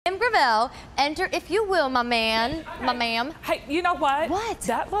Belle. Enter, if you will, my man, my ma'am. Hey, you know what? What?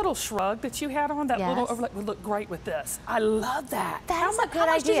 That little shrug that you had on, that little overlay would look great with this. I love that. That's a good How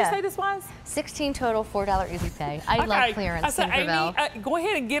much idea. did you say this was? $16 total, $4 easy pay. I love clearance. I said, Amy, go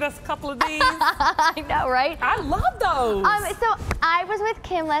ahead and get us a couple of these. I know, right? I love those. So I was with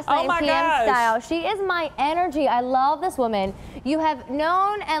Kim last night in PM Style. She is my energy. I love this woman. You have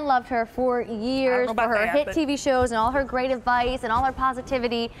known and loved her for years for her hit TV shows and all her great advice and all her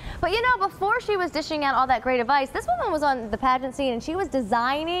positivity. But you know, before she was dishing out all that great advice, this woman was on the pageant scene and she was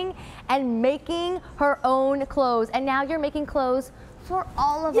designing and making her own clothes. And now you're making clothes for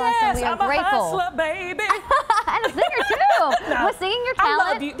all of us, and we are grateful. I'm a hustler, baby. And a singer too. No, With singing your talent.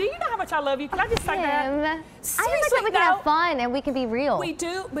 I love you. Do you know how much I love you? Can I just say that? I just like that we can have fun and we can be real. We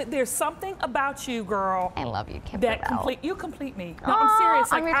do, but there's something about you, girl. I love you, Kim. That you complete me. No, I'm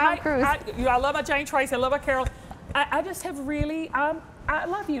serious. I'm your Tom Cruise. I love my Jane Tracy. I love my Carol. I just have really, I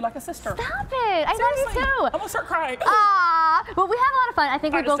love you like a sister. Stop it. I love you too. I'm gonna start crying. Well, we have a lot of fun. I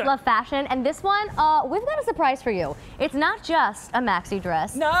think we both love fashion. And this one, we've got a surprise for you. It's not just a maxi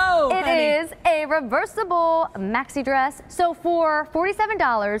dress. No, It is a reversible maxi dress. So for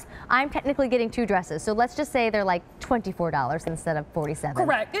 $47, I'm technically getting 2 dresses. So let's just say they're like $24 instead of $47.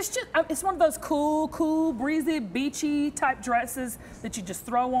 Correct. It's just, it's one of those cool, breezy, beachy type dresses that you just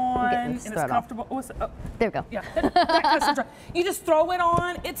throw on and it's comfortable. There we go. Yeah, that kind of dress. You just throw it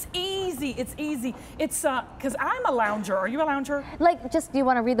on. It's easy. It's easy. It's because I'm a lounger. Are you a lounger? Like, just, do you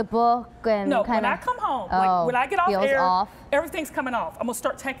want to read the book and no, kind when I come home, like when I get off air, everything's coming off. I'm gonna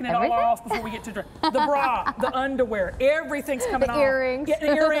start taking it all off before we get to the bra, the underwear, everything's coming off. The earrings. Yeah,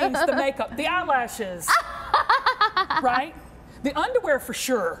 the earrings, the makeup, the eyelashes. Right? The underwear for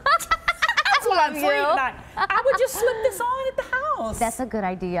sure. That's what I'm free tonight. I would just slip this on at the house. That's a good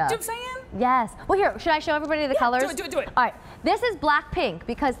idea. Do you know what I'm saying? Yes. Well, here, should I show everybody the colors? Do it. All right. This is black pink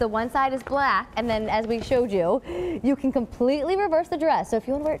because the one side is black, and then as we showed you, you can completely reverse the dress. So if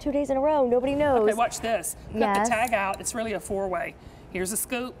you want to wear it 2 days in a row, nobody knows. Okay, watch this. Put the tag out. It's really a 4-way. Here's a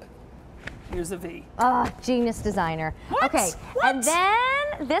scoop. Here's a V. Genius designer. What? Okay, and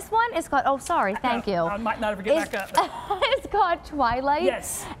then this one is called, thank you. I might not ever get back up. It's called Twilight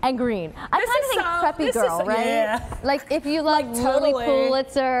and Green. I kind of think preppy girl, right? Yeah. Like if you love Lily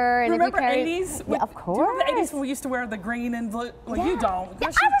Pulitzer and remember if you 80s? Yeah, of course. Do you remember the 80s when we used to wear the green and blue? Well, you don't. Yeah,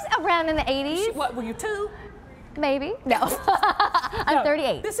 I was around in the 80s. What, were you 2? Maybe. No. I'm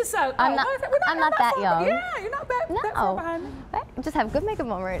 38. This is so. I'm not that young. Yeah, you're not that far behind me. I just have good makeup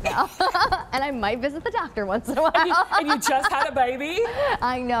on right now. And I might visit the doctor once in a while. And you just had a baby.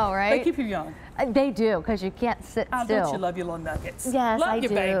 I know, right? They keep you young. They do, because you can't sit still. Don't you love your little nuggets? Yes, love I your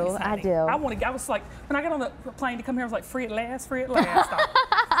do. Babies, I do. I was like, when I got on the plane to come here, I was like, free at last, free at last.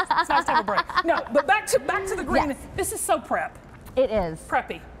 It's nice to have a break. No, but back to the green. Yes. This is so prep. It is.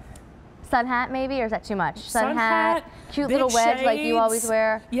 Preppy. Sun hat maybe, or is that too much? Sun hat, cute little wedge shades, like you always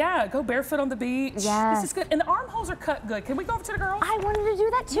wear. Yeah, go barefoot on the beach. Yes. This is good. And the armholes are cut good. Can we go over to the girls? I wanted to do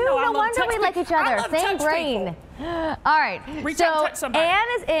that too. No wonder we like each other. Same brain. All right. Reach out and touch somebody. Anne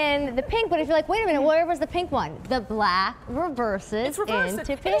is in the pink, but if you're like, wait a minute, where was the pink one? The black reverses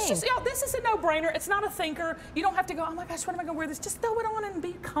into pink. It's just, this is a no-brainer. It's not a thinker. You don't have to go, oh my gosh, when am I going to wear this? Just throw it on and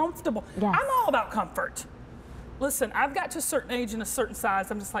be comfortable. Yes. I'm all about comfort. Listen, I've got to a certain age and a certain size.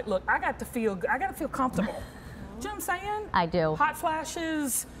 I'm just like, look, I got to feel comfortable. Do you know what I'm saying? I do. Hot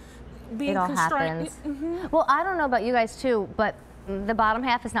flashes, being it all constrained. happens. Well, I don't know about you guys too, but the bottom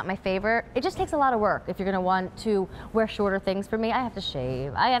half is not my favorite. It just takes a lot of work if you're going to want to wear shorter things. For me, I have to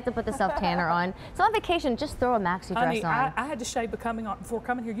shave. I have to put the self-tanner on. So on vacation, just throw a maxi dress on. I had to shave before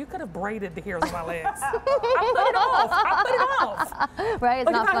coming here. You could have braided the hairs on my legs. I put it off. Right?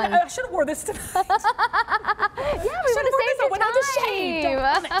 It's not fun. I should have wore this tonight. Yeah, we would have saved your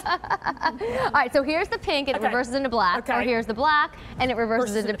time. All right, so here's the pink and it reverses into black. Or here's the black and it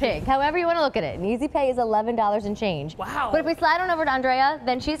reverses into pink. However you want to look at it. And easy pay is $11 and change. Wow. But if we slide on over to Andrea,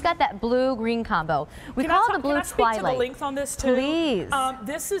 then she's got that blue-green combo. We call it the blue Twilight. Can I speak to the length on this too? Please.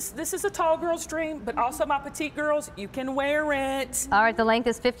 This is a tall girl's dream, but also my petite girls, you can wear it. All right, the length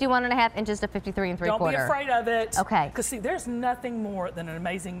is 51.5 inches to 53 3/4. Don't be afraid of it. Okay. Because see, there's nothing more than an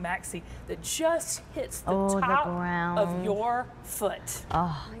amazing maxi that just hits the top of your foot.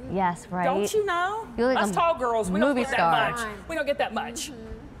 Oh, yes, right. Don't you know? Us tall girls, we don't get that much. We don't get that much.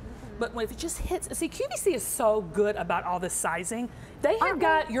 But when it just hits, see, QVC is so good about all this sizing. They have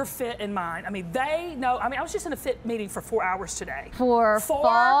got your fit in mind. I mean, they know. I mean, I was just in a fit meeting for 4 hours today. For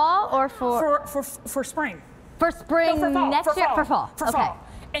fall or for spring? For spring no, for fall, next year? For fall. For fall.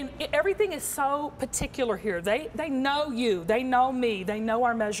 And everything is so particular here. They know you, they know me, they know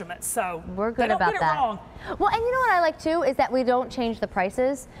our measurements. So we're good about that. They don't get it wrong. Well, and you know what I like too is that we don't change the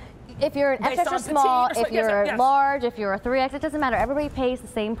prices. If you're an extra small, if you're large, if you're a 3X, it doesn't matter. Everybody pays the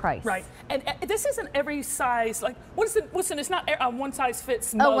same price. Right. And this isn't every size. Like, listen, it's not one size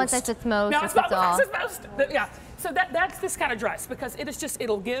fits most. Oh, one size fits most. No, it's not one size fits most. Yeah. So that's this kind of dress because it is just,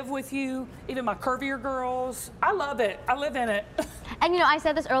 it'll give with you. Even my curvier girls, I love it. I live in it. And you know, I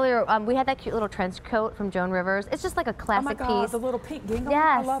said this earlier, we had that cute little trench coat from Joan Rivers. It's just like a classic piece. Oh my God, the little pink gingham.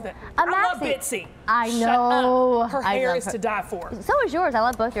 Yes. I love it. I love Bitsy. I know. Her hair is to die for. So is yours. I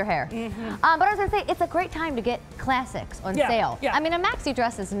love both your hair. But I was going to say, it's a great time to get classics on sale. Yeah. I mean, a maxi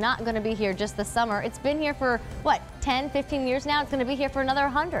dress is not going to be here just this summer. It's been here for, what, 10, 15 years now? It's going to be here for another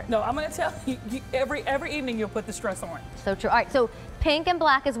 100. No, I'm going to tell you, every evening you'll put this dress on. So true. All right, so pink and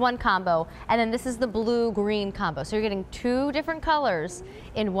black is one combo, and then this is the blue-green combo. So you're getting 2 different colors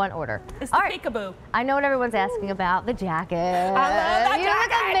in one order. It's the peekaboo. I know what everyone's asking about, the jacket. I love that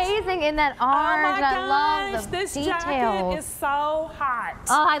jacket. You look amazing in that orange. Oh my gosh, I love the this detail. jacket is so hot.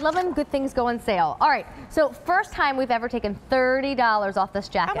 Oh, I love when good things go on sale. All right, so first time we've ever taken $30 off this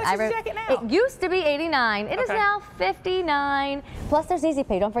jacket. How much is the jacket now? It used to be $89. It is now $59. Plus there's Easy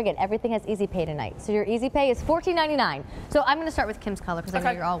Pay. Don't forget, everything has Easy Pay tonight. So your Easy Pay is $14.99. So I'm going to start with Kim's color because I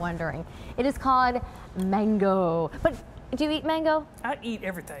know you're all wondering. It is called Mango. But do you eat mango? I eat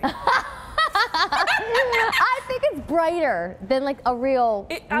everything. I think it's brighter than like a real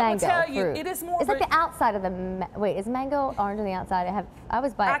mango I will tell fruit. you, it is more. It's like the outside of the. Wait, is mango orange on the outside? I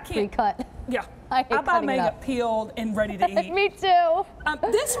was buy it pre-cut. Yeah. I buy mango peeled and ready to eat. Me too.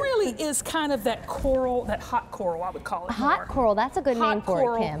 This really is kind of that coral, that hot coral, I would call it. Hot coral, that's a good name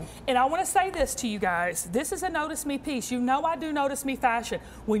for it, Kim. And I want to say this to you guys. This is a notice me piece. You know I do notice me fashion.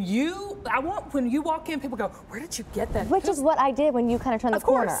 When you walk in, people go, where did you get that? Which is what I did when you kind of turned the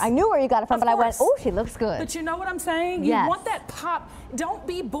corner. I knew where you got it from, but I went, oh, she looks good. But you know what I'm saying? You want that pop. Don't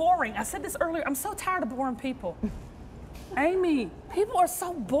be boring. I said this earlier. I'm so tired of boring people. Amy, people are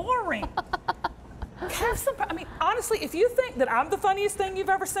so boring. Have some, I mean, honestly, if you think that I'm the funniest thing you've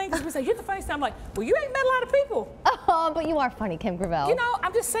ever seen, because people say, you're the funniest thing, I'm like, well, you ain't met a lot of people. Oh, but you are funny, Kim Gravel. You know,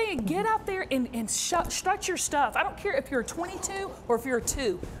 I'm just saying, get out there and strut your stuff. I don't care if you're a 22 or if you're a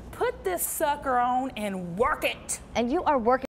 2. Put this sucker on and work it. And you are working.